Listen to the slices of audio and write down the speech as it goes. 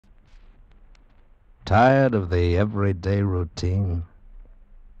Tired of the everyday routine?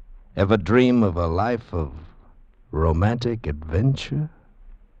 Ever dream of a life of romantic adventure?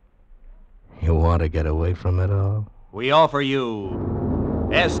 You want to get away from it all? We offer you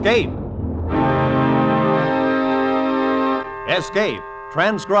Escape. Escape,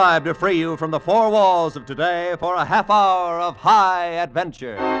 transcribed to free you from the four walls of today for a half hour of high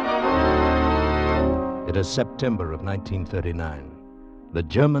adventure. It is September of 1939. The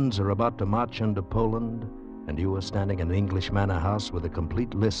Germans are about to march into Poland, and you are standing in an English manor house with a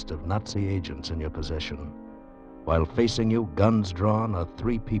complete list of Nazi agents in your possession. While facing you, guns drawn, are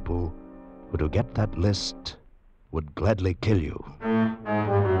three people who, to get that list, would gladly kill you.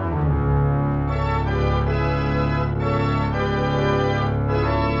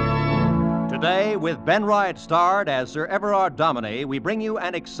 Today, with Ben Wright starred as Sir Everard Dominey, we bring you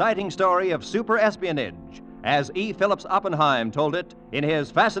an exciting story of super espionage, as E. Phillips Oppenheim told it in his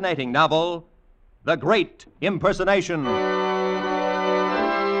fascinating novel, The Great Impersonation.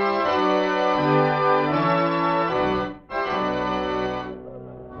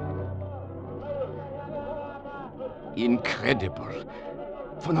 Incredible.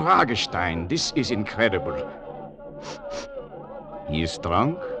 Von Ragestein, this is incredible. He is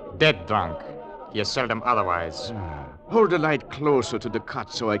drunk? Dead drunk. He is seldom otherwise. Hold the light closer to the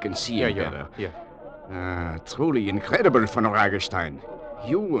cut so I can see him better. Here. Truly incredible, von Ragestein.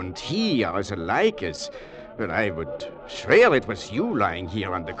 You and he are as alike as... Well, I would swear it was you lying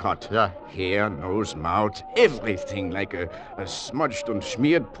here on the cot. Yeah. Hair, nose, mouth, everything like a smudged and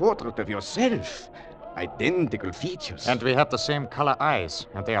smeared portrait of yourself. Identical features. And we have the same color eyes,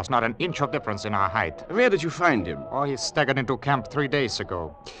 and there's not an inch of difference in our height. Where did you find him? Oh, he staggered into camp 3 days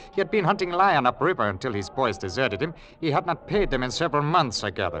ago. He had been hunting lion upriver until his boys deserted him. He had not paid them in several months, I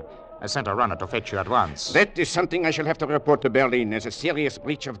gather. I sent a runner to fetch you at once. That is something I shall have to report to Berlin as a serious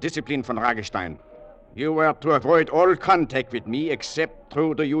breach of discipline von Ragestein. You were to avoid all contact with me except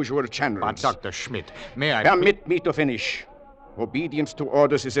through the usual channels. But, Dr. Schmidt, may I... Permit me to finish. Obedience to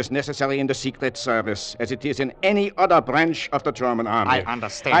orders is as necessary in the Secret Service as it is in any other branch of the German army. I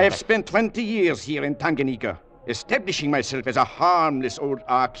understand. I have spent 20 years here in Tanganyika, establishing myself as a harmless old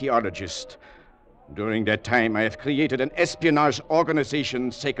archaeologist. During that time, I have created an espionage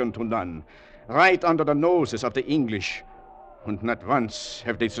organization second to none, right under the noses of the English. And not once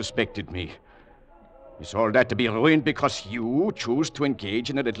have they suspected me. Is all that to be ruined because you choose to engage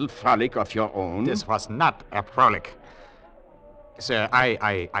in a little frolic of your own? This was not a frolic. Sir,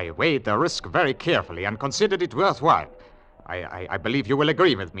 I weighed the risk very carefully and considered it worthwhile. I believe you will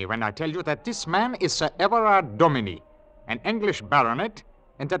agree with me when I tell you that this man is Sir Everard Dominey, an English baronet,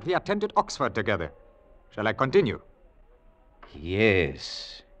 and that we attended Oxford together. Shall I continue?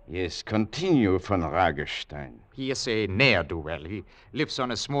 Yes, continue, von Ragestein. He is a ne'er-do-well. He lives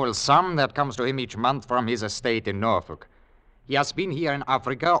on a small sum that comes to him each month from his estate in Norfolk. He has been here in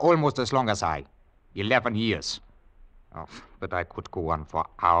Africa almost as long as I, 11 years. Oh, but I could go on for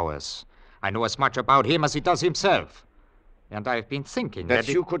hours. I know as much about him as he does himself. And I've been thinking that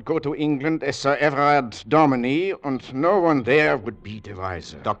you could go to England as Sir Everard Dominey, and no one there would be the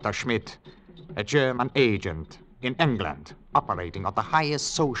wiser. Dr. Schmidt, a German agent in England, operating at the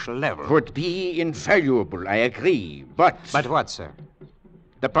highest social level. Would be invaluable, I agree, but... But what, sir?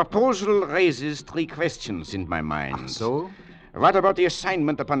 The proposal raises 3 questions in my mind. So? What about the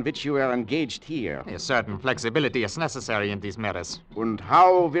assignment upon which you are engaged here? A certain flexibility is necessary in these matters. And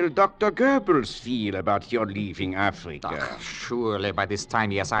how will Dr. Goebbels feel about your leaving Africa? Surely by this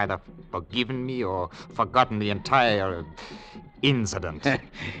time he has either forgiven me or forgotten the entire incident.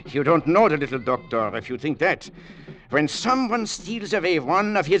 You don't know the little doctor if you think that. When someone steals away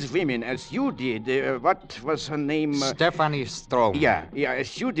one of his women, as you did, what was her name? Stephanie Strom. Yeah,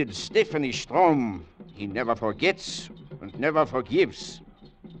 as you did, Stephanie Strom. He never forgets and never forgives.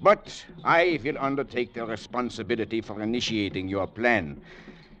 But I will undertake the responsibility for initiating your plan.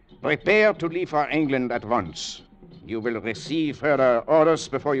 Prepare to leave for England at once. You will receive further orders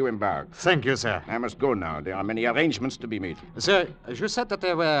before you embark. Thank you, sir. I must go now. There are many arrangements to be made. Sir, you said that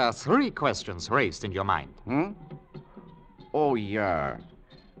there were 3 questions raised in your mind. Oh, yeah.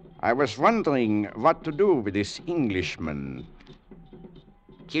 I was wondering what to do with this Englishman.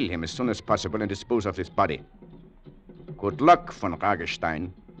 Kill him as soon as possible and dispose of his body. Good luck, von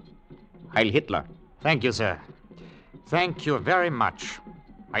Ragestein. Heil Hitler. Thank you, sir. Thank you very much.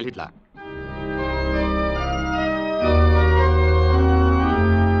 Heil Hitler.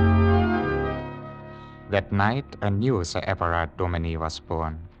 That night, a new Sir Everard Dominey was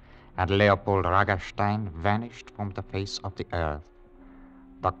born, and Leopold Ragestein vanished from the face of the earth.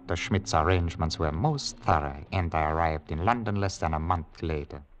 Dr. Schmidt's arrangements were most thorough, and I arrived in London less than a month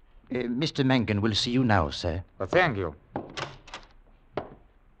later. Mr. Mangan will see you now, sir. Well, thank you.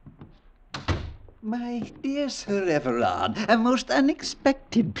 My dear Sir Everard, a most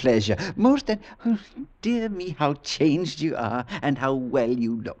unexpected pleasure. Oh, dear me, how changed you are, and how well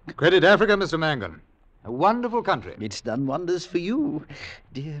you look. Credit Africa, Mr. Mangan. A wonderful country. It's done wonders for you.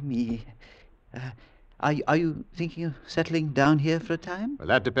 Dear me. Are you thinking of settling down here for a time? Well,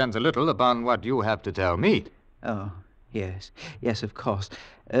 that depends a little upon what you have to tell me. Oh, yes. Yes, of course.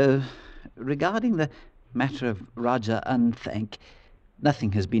 Regarding the matter of Roger Unthank,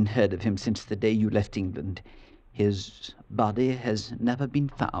 nothing has been heard of him since the day you left England. His body has never been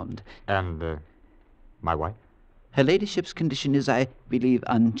found. And, my wife? Her ladyship's condition is, I believe,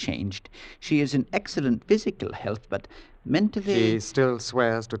 unchanged. She is in excellent physical health, but mentally... She still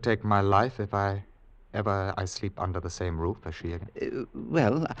swears to take my life if I sleep under the same roof as she again?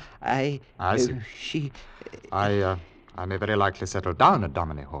 I see. She... I may very likely settle down at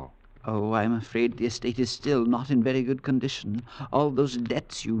Dominie Hall. Oh, I'm afraid the estate is still not in very good condition. All those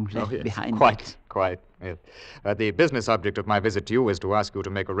debts you left behind. Quite. Yes. The business object of my visit to you is to ask you to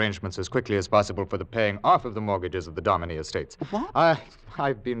make arrangements as quickly as possible for the paying off of the mortgages of the Dominie estates. What?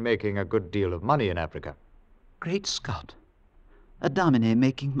 I've been making a good deal of money in Africa. Great Scott. A Dominie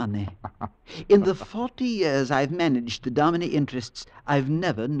making money. In the 40 years I've managed the Dominie interests, I've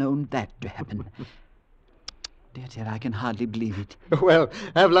never known that to happen. Dear, I can hardly believe it. Well,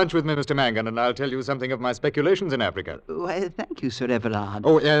 have lunch with me, Mr. Mangan, and I'll tell you something of my speculations in Africa. Why, thank you, Sir Everard.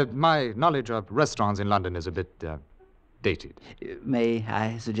 Oh, my knowledge of restaurants in London is a bit, dated. May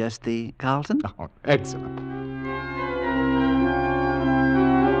I suggest the Carlton? Oh, excellent.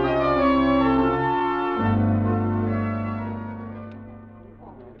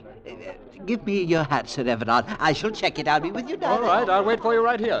 Give me your hat, Sir Everard. I shall check it. I'll be with you now. All right, I'll wait for you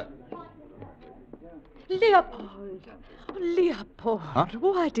right here. Leopold! Oh, Leopold! Huh?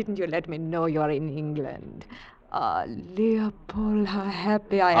 Why didn't you let me know you're in England? Ah, Leopold, how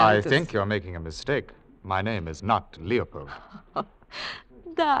happy I am I think you're making a mistake. My name is not Leopold.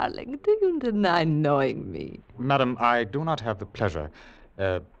 Darling, do you deny knowing me? Madam, I do not have the pleasure.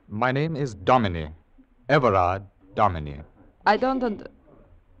 My name is Dominie. Everard Dominie. I don't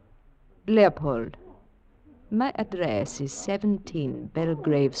Leopold, my address is 17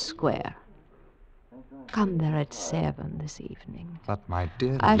 Belgrave Square. Come there at 7 this evening. But, my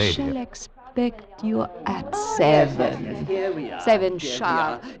dear I lady... shall expect you at 7. Here we are. 7 Here we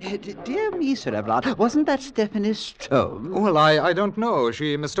sharp. are. Dear me, Sir Everard, wasn't that Stephanie Strome? Well, I don't know.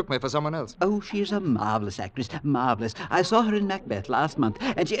 She mistook me for someone else. Oh, she is a marvelous actress, marvelous. I saw her in Macbeth last month,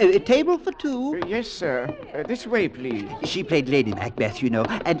 and she... a table for two? Yes, sir. This way, please. She played Lady Macbeth, you know,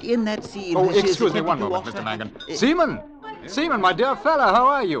 and in that scene... Oh, she is excuse me one attempting to moment, walk Mr. her- Mangan. Seaman! Seaman, my dear fellow, how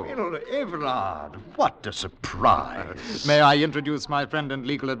are you? Well, Everard, what a surprise. May I introduce my friend and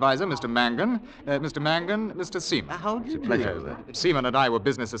legal advisor, Mr. Mangan? Mr. Mangan, Mr. Seaman. How do you do? Pleasure. Seaman and I were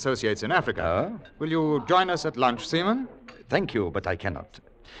business associates in Africa. Will you join us at lunch, Seaman? Thank you, but I cannot.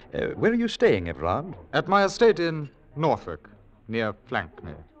 Where are you staying, Everard? At my estate in Norfolk, near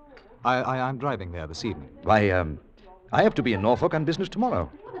Flankmere. I'm driving there this evening. Why, I have to be in Norfolk on business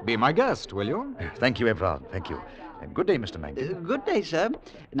tomorrow. Be my guest, will you? Thank you, Everard. Thank you. Good day, Mr. Mangan. Good day, sir.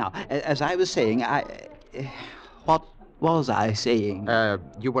 Now, as I was saying, what was I saying?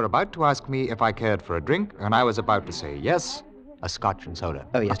 You were about to ask me if I cared for a drink, and I was about to say yes, a scotch and soda.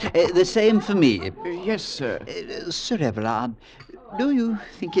 Oh, yes. The same for me. Yes, sir. Sir Everard, do you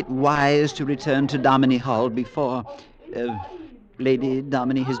think it wise to return to Dominie Hall before Lady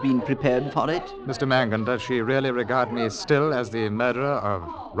Dominie has been prepared for it? Mr. Mangan, does she really regard me still as the murderer of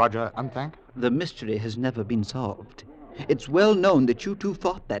Roger Unthank? The mystery has never been solved. It's well known that you two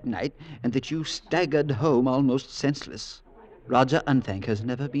fought that night and that you staggered home almost senseless. Roger Unthank has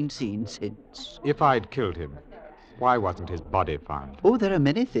never been seen since. If I'd killed him, why wasn't his body found? Oh, there are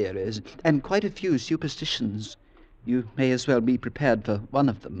many theories and quite a few superstitions. You may as well be prepared for one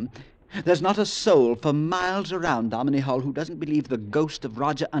of them. There's not a soul for miles around Dominie Hall who doesn't believe the ghost of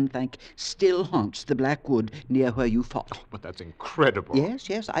Roger Unthank still haunts the Black Wood near where you fought. Oh, but that's incredible.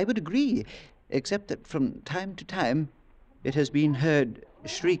 Yes, I would agree, except that from time to time it has been heard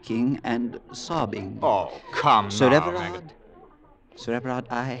shrieking and sobbing. Oh, come Sir now, Everard, Mangan. Sir Everard,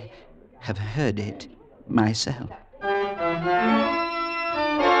 I have heard it myself.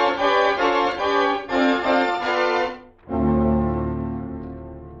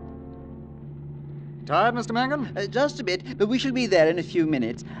 Tired, Mr. Mangan? Just a bit, but we shall be there in a few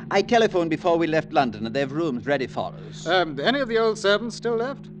minutes. I telephoned before we left London, and they've rooms ready for us. Any of the old servants still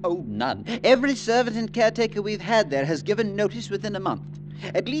left? Oh, none. Every servant and caretaker we've had there has given notice within a month.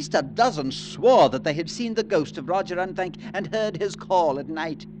 At least a dozen swore that they had seen the ghost of Roger Unthank and heard his call at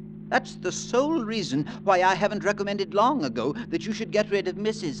night. That's the sole reason why I haven't recommended long ago that you should get rid of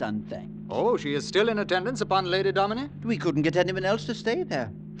Mrs. Unthank. Oh, she is still in attendance upon Lady Dominie? We couldn't get anyone else to stay there.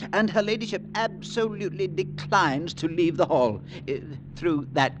 And her ladyship absolutely declines to leave the hall. Through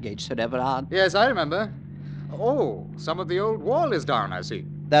that gate, Sir Everard. Yes, I remember. Oh, some of the old wall is down, I see.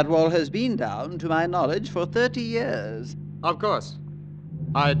 That wall has been down, to my knowledge, for 30 years. Of course.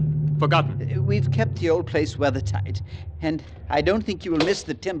 I'd forgotten. We've kept the old place weather-tight, and I don't think you will miss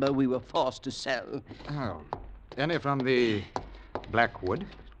the timber we were forced to sell. Oh, any from the Black Wood?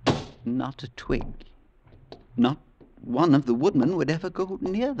 Not a twig. Not one of the woodmen would ever go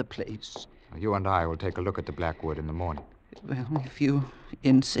near the place. You and I will take a look at the Black Wood in the morning. Well, if you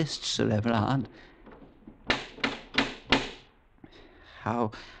insist, Sir Everard.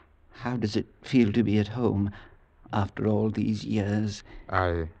 How does it feel to be at home after all these years?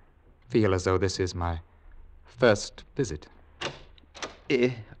 I feel as though this is my first visit.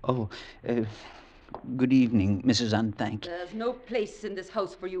 Good evening, Mrs. Unthank. There's no place in this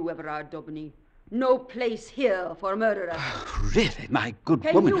house for you, Everard Daubeny. No place here for a murderer. Really, my good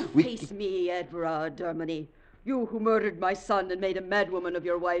Can woman. you face me, Everard Daubeny? You who murdered my son and made a madwoman of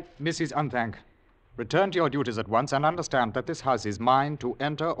your wife. Mrs. Unthank, return to your duties at once and understand that this house is mine to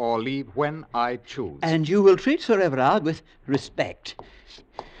enter or leave when I choose. And you will treat Sir Everard with respect.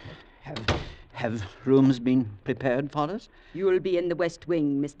 Have rooms been prepared for us? You will be in the West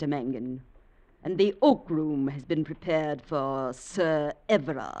Wing, Mr. Mangan. And the Oak Room has been prepared for Sir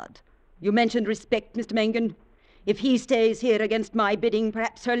Everard. You mentioned respect, Mr. Mangan. If he stays here against my bidding,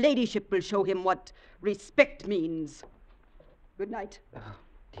 perhaps her ladyship will show him what respect means. Good night. Oh,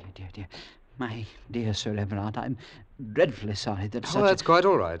 dear. My dear Sir Everard, I'm dreadfully sorry that such that's quite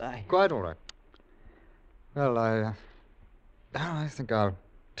all right. I- Quite all right. Well, I think I'll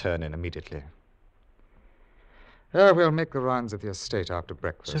turn in immediately. We'll make the rounds of the estate after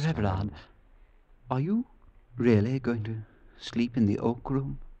breakfast. Sir Everard, are you really going to sleep in the Oak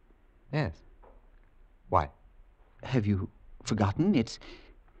Room? Yes. Why? Have you forgotten? It's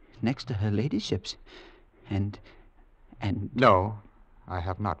next to her ladyship's. And... No, I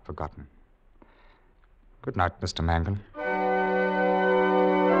have not forgotten. Good night, Mr. Mangan.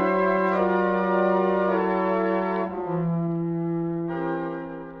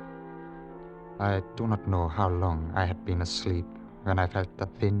 I do not know how long I had been asleep when I felt the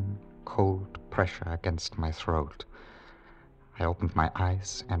thin, cold pressure against my throat. I opened my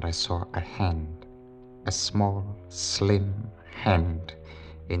eyes and I saw a hand, a small, slim hand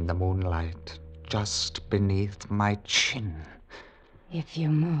in the moonlight just beneath my chin. If you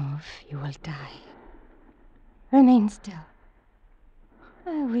move, you will die. Remain still.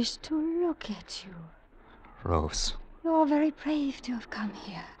 I wish to look at you. Rose. You're very brave to have come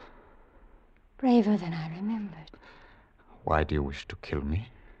here. Braver than I remembered. Why do you wish to kill me?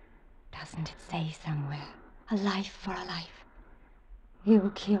 Doesn't it say somewhere? A life for a life.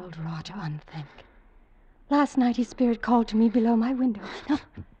 You killed Roger Unthank. Last night his spirit called to me below my window.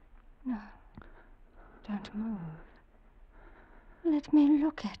 No. Don't move. Let me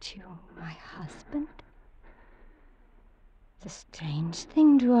look at you, my husband. It's a strange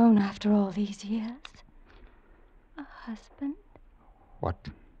thing to own after all these years. A husband. What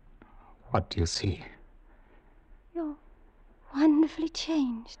do you see? You're wonderfully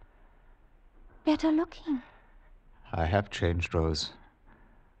changed. Better looking. I have changed, Rose,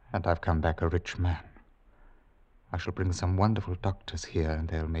 and I've come back a rich man. I shall bring some wonderful doctors here, and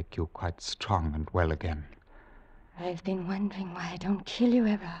they'll make you quite strong and well again. I've been wondering why I don't kill you,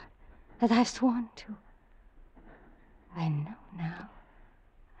 Everard, as I've sworn to. I know now.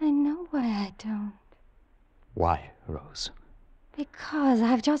 I know why I don't. Why, Rose? Because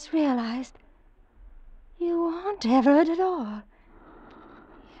I've just realized you aren't Everard at all.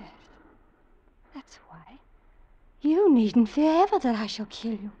 Yes, that's why. You needn't fear ever that I shall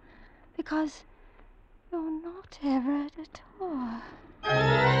kill you, because you're not Everard at all.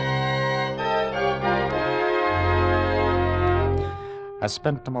 I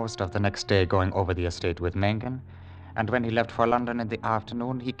spent the most of the next day going over the estate with Mangan, and when he left for London in the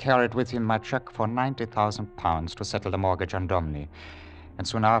afternoon, he carried with him my cheque for £90,000 to settle the mortgage on Dominie. And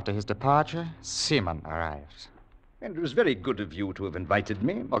soon after his departure, Seaman arrived. And it was very good of you to have invited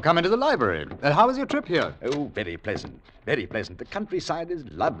me. Oh, come into the library. How was your trip here? Oh, very pleasant. Very pleasant. The countryside is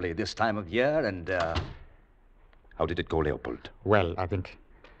lovely this time of year, and, how did it go, Leopold? Well, I think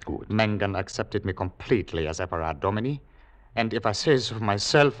Good. Mangan accepted me completely as Everard Dominie. And if I say so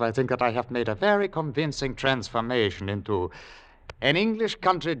myself, I think that I have made a very convincing transformation into an English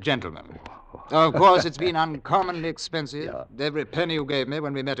country gentleman. Of course, it's been uncommonly expensive. Yeah. Every penny you gave me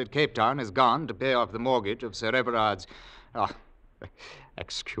when we met at Cape Town is gone to pay off the mortgage of Sir Everard's...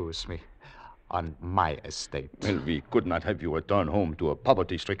 Excuse me. On my estate. Well, we could not have you return home to a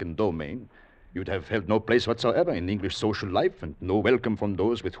poverty-stricken domain. You'd have held no place whatsoever in English social life, and no welcome from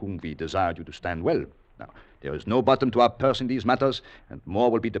those with whom we desired you to stand well. Now, there is no bottom to our purse in these matters, and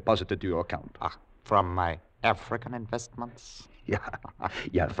more will be deposited to your account. From my African investments?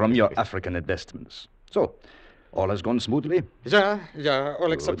 Yeah, from your African investments. So, all has gone smoothly? Yeah,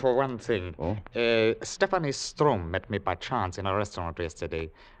 all except for one thing. Oh? Stephanie Strom met me by chance in a restaurant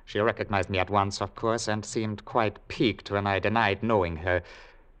yesterday. She recognized me at once, of course, and seemed quite piqued when I denied knowing her.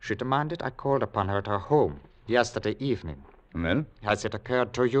 She demanded I called upon her at her home yesterday evening. Well? Has it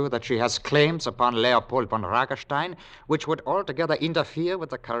occurred to you that she has claims upon Leopold von Ragerstein which would altogether interfere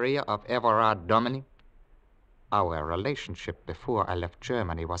with the career of Everard Dominie? Our relationship before I left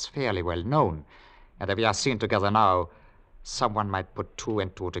Germany was fairly well known, and if we are seen together now, someone might put two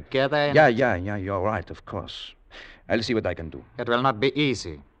and two together and... Yeah, you're right, of course. I'll see what I can do. It will not be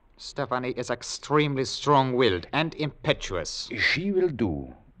easy. Stephanie is extremely strong-willed and impetuous. She will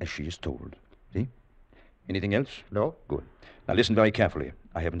do as she is told. See? Anything else? No? Good. Now listen very carefully.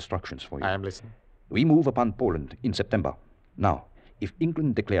 I have instructions for you. I am listening. We move upon Poland in September. Now, if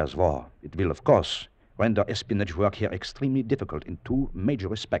England declares war, it will, of course, render espionage work here extremely difficult in two major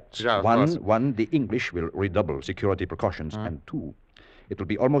respects. Yeah, of course. One, the English will redouble security precautions, and two, it will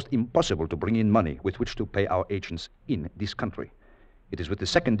be almost impossible to bring in money with which to pay our agents in this country. It is with the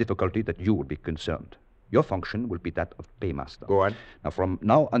second difficulty that you will be concerned. Your function will be that of paymaster. Go on. Now, from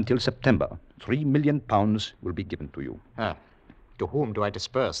now until September, £3 million will be given to you. To whom do I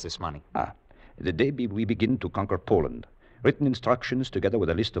disperse this money? The day we begin to conquer Poland, written instructions together with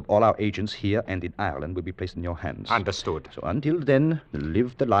a list of all our agents here and in Ireland will be placed in your hands. Understood. So until then,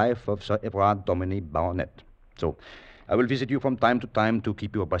 live the life of Sir Everard Dominie, Baronet. So I will visit you from time to time to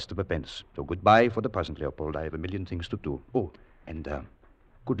keep you abreast of events. So goodbye for the present, Leopold. I have a million things to do. Oh, and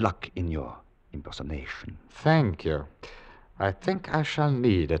good luck in your impersonation. Thank you. I think I shall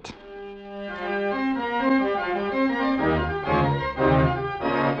need it.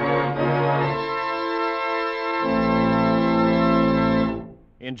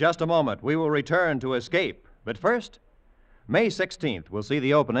 In just a moment, we will return to Escape. But first, May 16th will see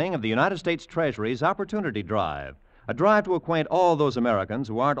the opening of the United States Treasury's Opportunity Drive, a drive to acquaint all those Americans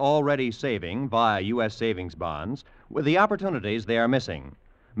who aren't already saving via U.S. savings bonds with the opportunities they are missing.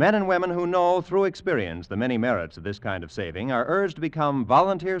 Men and women who know through experience the many merits of this kind of saving are urged to become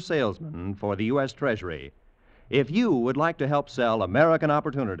volunteer salesmen for the U.S. Treasury. If you would like to help sell American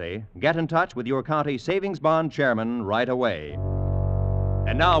opportunity, get in touch with your county savings bond chairman right away.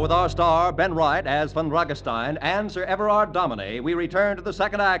 And now, with our star, Ben Wright, as von Ragerstein, and Sir Everard Dominie, we return to the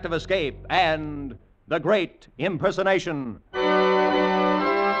second act of Escape and The Great Impersonation.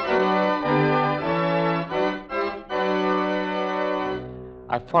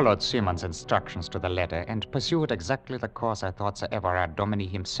 I followed Simon's instructions to the letter and pursued exactly the course I thought Sir Everard Dominie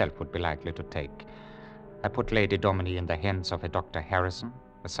himself would be likely to take. I put Lady Dominie in the hands of a Dr. Harrison,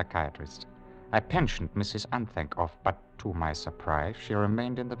 a psychiatrist. I pensioned Mrs. Unthankoff, but to my surprise, she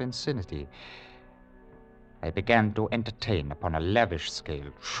remained in the vicinity. I began to entertain upon a lavish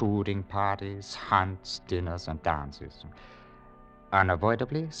scale, shooting parties, hunts, dinners, and dances.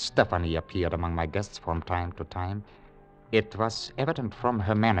 Unavoidably, Stephanie appeared among my guests from time to time. It was evident from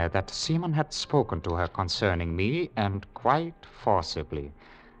her manner that Simon had spoken to her concerning me, and quite forcibly.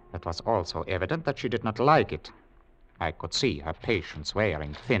 It was also evident that she did not like it. I could see her patience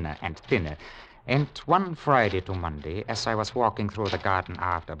wearing thinner and thinner. And one Friday to Monday, as I was walking through the garden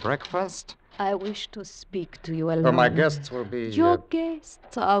after breakfast... I wish to speak to you alone. my guests will be... Your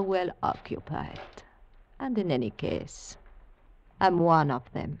guests are well occupied. And in any case, I'm one of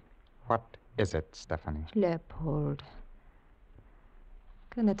them. What is it, Stephanie? Leopold,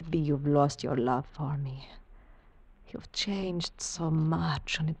 can it be you've lost your love for me? You've changed so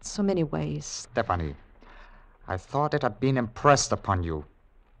much and in so many ways. Stephanie, I thought it had been impressed upon you.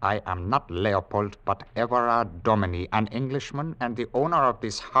 I am not Leopold, but Everard Dominie, an Englishman and the owner of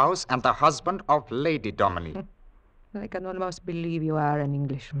this house and the husband of Lady Dominie. I can almost believe you are an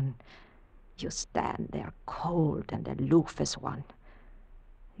Englishman. You stand there cold and aloof as one.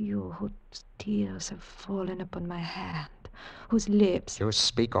 You whose tears have fallen upon my hand, whose lips... You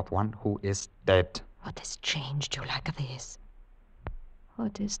speak of one who is dead. What has changed you like this?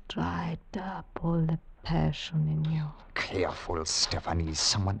 What has dried up all the passion in you? Careful, Stephanie.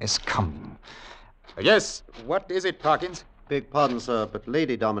 Someone is coming. Yes, what is it, Parkins? Beg pardon, sir, but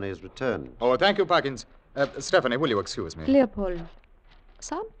Lady Dominie has returned. Oh, thank you, Parkins. Stephanie, will you excuse me? Leopold,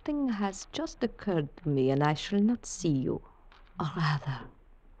 something has just occurred to me, and I shall not see you, or rather,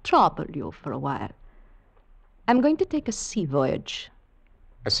 trouble you for a while. I'm going to take a sea voyage.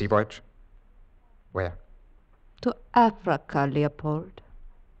 A sea voyage? Where? To Africa, Leopold.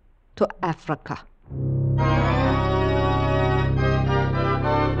 To Africa.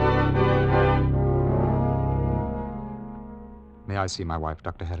 May I see my wife,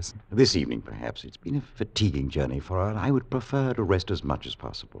 Dr. Harrison? This evening, perhaps. It's been a fatiguing journey for her, and I would prefer her to rest as much as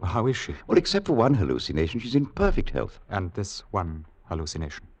possible. How is she? Well, except for one hallucination, she's in perfect health. And this one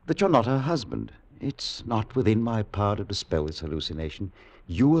hallucination? That you're not her husband. It's not within my power to dispel this hallucination.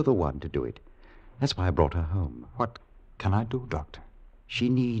 You are the one to do it. That's why I brought her home. What can I do, Doctor? She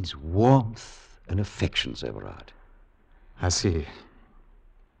needs warmth and affection, Sir Everard. I see.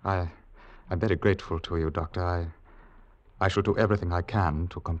 I'm very grateful to you, Doctor. I shall do everything I can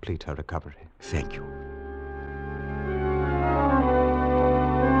to complete her recovery. Thank you.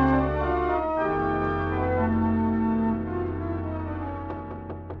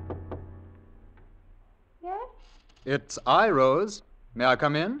 Yes? It's I, Rose. May I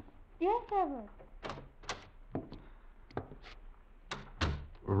come in? Yes, Everett.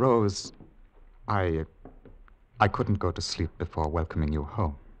 Rose, I couldn't go to sleep before welcoming you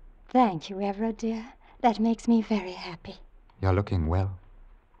home. Thank you, Everett, dear. That makes me very happy. You're looking well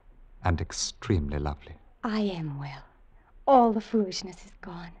and extremely lovely. I am well. All the foolishness is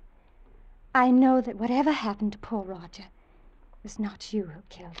gone. I know that whatever happened to poor Roger, it was not you who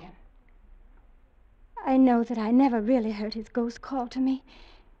killed him. I know that I never really heard his ghost call to me.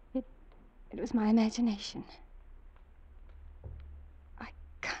 It was my imagination. I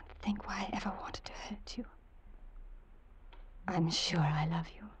can't think why I ever wanted to hurt you. I'm sure I love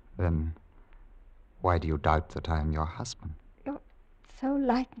you. Then why do you doubt that I am your husband? You're so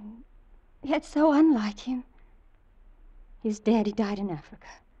like him, yet so unlike him. His daddy died in Africa.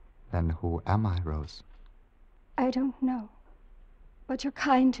 Then who am I, Rose? I don't know. But you're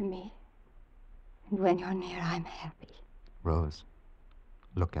kind to me. And when you're near, I'm happy. Rose,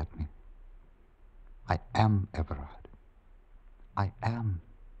 look at me. I am Everard. I am.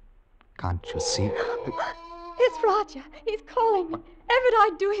 Can't you see? It's Roger. He's calling me. Everett, I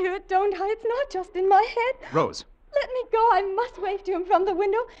do hear it, don't I? It's not just in my head. Rose. Let me go. I must wave to him from the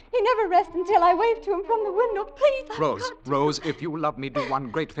window. He never rests until I wave to him from the window. Please, Rose, if you love me, do one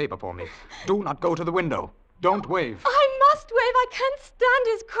great favor for me. Do not go to the window. Don't wave. I must wave. I can't stand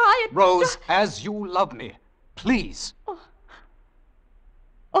his cry. Rose, as you love me, please. Oh.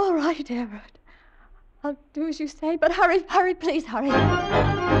 All right, Everett. I'll do as you say, but hurry, please hurry.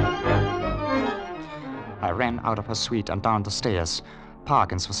 I ran out of her suite and down the stairs.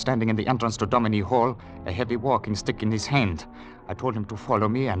 Parkins was standing in the entrance to Dominie Hall, a heavy walking stick in his hand. I told him to follow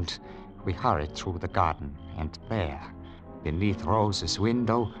me, and we hurried through the garden. And there, beneath Rose's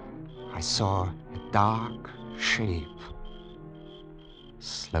window, I saw a dark shape.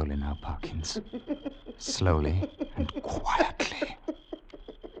 Slowly now, Parkins. Slowly and quietly.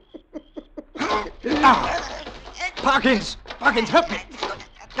 Ah! Parkins! Parkins, help me!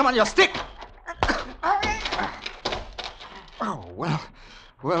 Come on, your stick! Oh,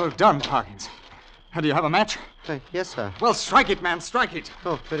 well done, Parkins. Do you have a match? Yes, sir. Well, strike it, man, strike it.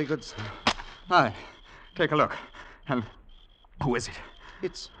 Oh, very good, sir. Aye, take a look. And who is it?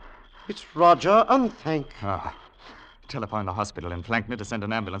 It's Roger Unthank. Ah, telephone the hospital and flank me to send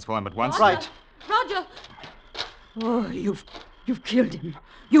an ambulance for him at once. Right. Roger! Oh, you've killed him.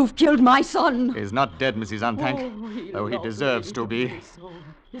 You've killed my son. He's not dead, Mrs. Unthank, though he deserves to be.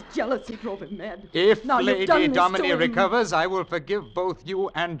 His jealousy drove him mad. If now Lady you've done this Dominie to him. recovers, I will forgive both you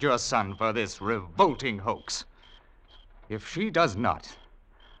and your son for this revolting hoax. If she does not,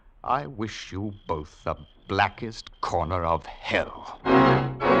 I wish you both the blackest corner of hell.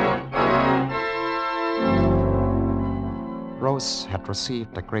 Rose had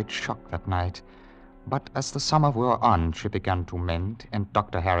received a great shock that night, but as the summer wore on, she began to mend, and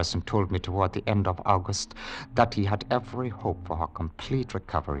Dr. Harrison told me toward the end of August that he had every hope for her complete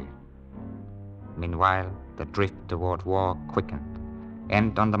recovery. Meanwhile, the drift toward war quickened,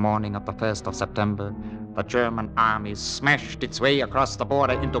 and on the morning of the 1st of September, the German army smashed its way across the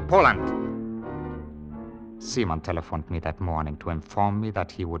border into Poland. Simon telephoned me that morning to inform me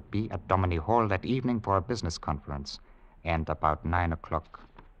that he would be at Dominie Hall that evening for a business conference, and about 9 o'clock,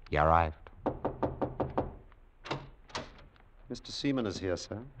 he arrived. Mr. Seaman is here,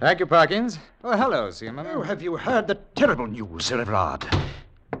 sir. Thank you, Parkins. Oh, hello, Seaman. Oh, have you heard the terrible news, Sir Everard?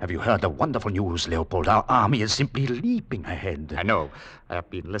 Have you heard the wonderful news, Leopold? Our army is simply leaping ahead. I know. I have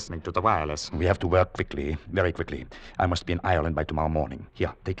been listening to the wireless. We have to work quickly, very quickly. I must be in Ireland by tomorrow morning.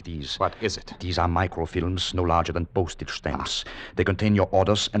 Here, take these. What is it? These are microfilms no larger than postage stamps. They contain your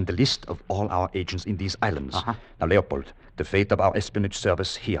orders and the list of all our agents in these islands. Now, Leopold, the fate of our espionage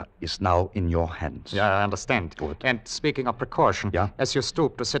service here is now in your hands. Yeah, I understand. Good. And speaking of precaution, Yeah? as you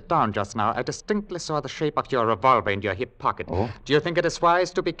stooped to sit down just now, I distinctly saw the shape of your revolver in your hip pocket. Oh? Do you think it is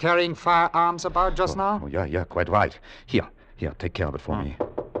wise to be carrying firearms about just now? Oh, yeah, quite right. Here, take care of it for me.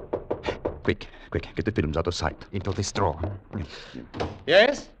 Quick, get the films out of sight. Into this drawer. Yeah.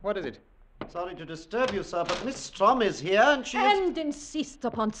 Yes? What is it? Sorry to disturb you, sir, but Miss Strom is here and she is... And insist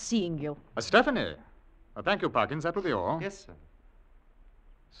upon seeing you. Stephanie. Thank you, Parkins. That will be all. Yes, sir.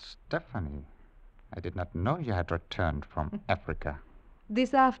 Stephanie, I did not know you had returned from Africa.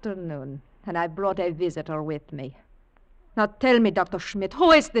 This afternoon, and I brought a visitor with me. Now tell me, Dr. Schmidt,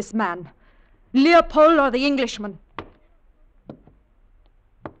 who is this man? Leopold or the Englishman?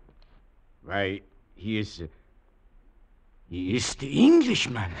 Why, he is the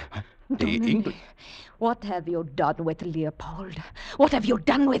Englishman. The English. What have you done with Leopold? What have you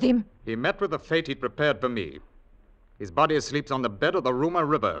done with him? He met with the fate he'd prepared for me. His body sleeps on the bed of the Ruma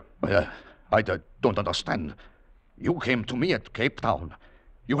River. I don't understand. You came to me at Cape Town.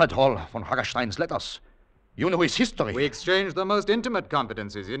 You had all von Hagerstein's letters. You know his history. We exchanged the most intimate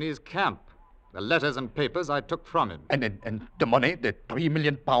confidences in his camp. The letters and papers I took from him. And the money, the 3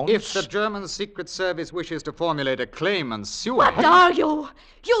 million pounds? If the German Secret Service wishes to formulate a claim and sue What him... are you?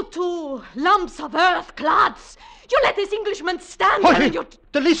 You two lumps of earth, clods! You let this Englishman stand there and you...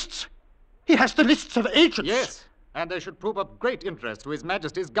 The lists! He has the lists of agents! Yes, and they should prove of great interest to His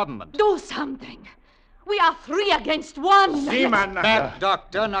Majesty's government. Do something. We are 3 against 1. Seaman! Back,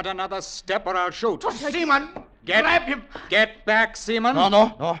 Doctor, not another step or I'll shoot. Seaman! Grab him! Get back, Seaman. No,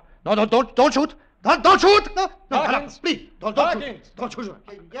 don't shoot! Don't shoot! No, Parkins! please, don't Parkins! shoot! Don't shoot!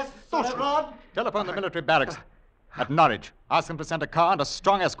 Yes, Sir Everard? Telephone the military barracks at Norwich. Ask them to send a car and a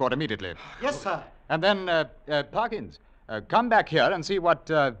strong escort immediately. Yes, sir. And then, Parkins, come back here and see what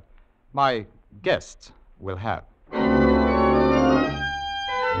my guests will have.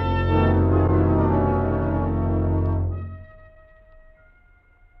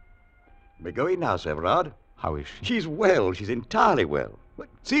 We're going now, Sir Everard. How is she? She's well. She's entirely well. But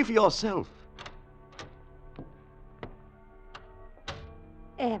see for yourself.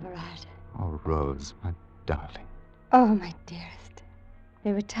 Everard. Oh, Rose, my darling. Oh, my dearest.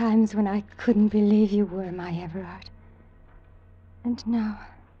 There were times when I couldn't believe you were my Everard. And now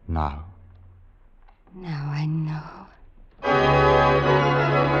Now. I know.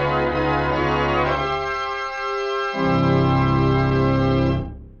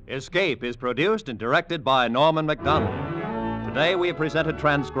 Escape is produced and directed by Norman MacDonald. Today we have presented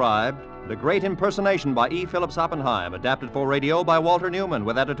transcribed The Great Impersonation by E. Phillips Oppenheim, adapted for radio by Walter Newman,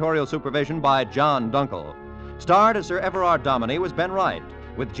 with editorial supervision by John Dunkel. Starred as Sir Everard Dominey was Ben Wright,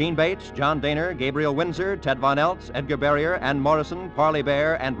 with Gene Bates, John Daner, Gabriel Windsor, Ted Von Eltz, Edgar Barrier, Ann Morrison, Parley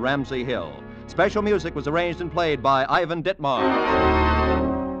Bear, and Ramsey Hill. Special music was arranged and played by Ivan Ditmar.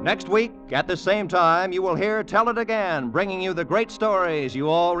 Next week, at the same time, you will hear Tell It Again, bringing you the great stories you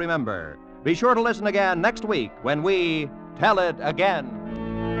all remember. Be sure to listen again next week when we Tell It Again.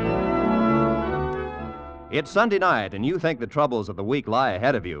 It's Sunday night, and you think the troubles of the week lie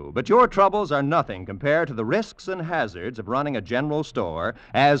ahead of you, but your troubles are nothing compared to the risks and hazards of running a general store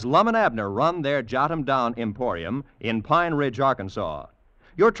as Lum and Abner run their Jot 'em Down Emporium in Pine Ridge, Arkansas.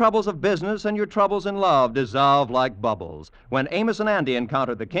 Your troubles of business and your troubles in love dissolve like bubbles when Amos and Andy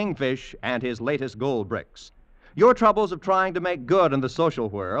encounter the kingfish and his latest gold bricks. Your troubles of trying to make good in the social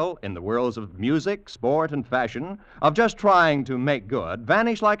whirl, in the worlds of music, sport, and fashion, of just trying to make good,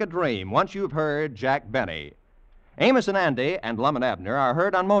 vanish like a dream once you've heard Jack Benny. Amos and Andy and Lum and Abner are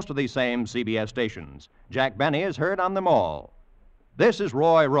heard on most of these same CBS stations. Jack Benny is heard on them all. This is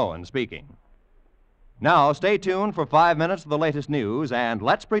Roy Rowan speaking. Now, stay tuned for 5 minutes of the latest news and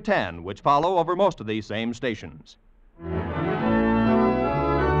Let's Pretend, which follow over most of these same stations.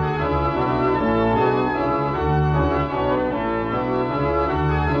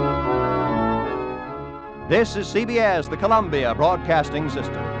 This is CBS, the Columbia Broadcasting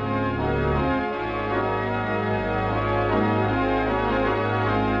System.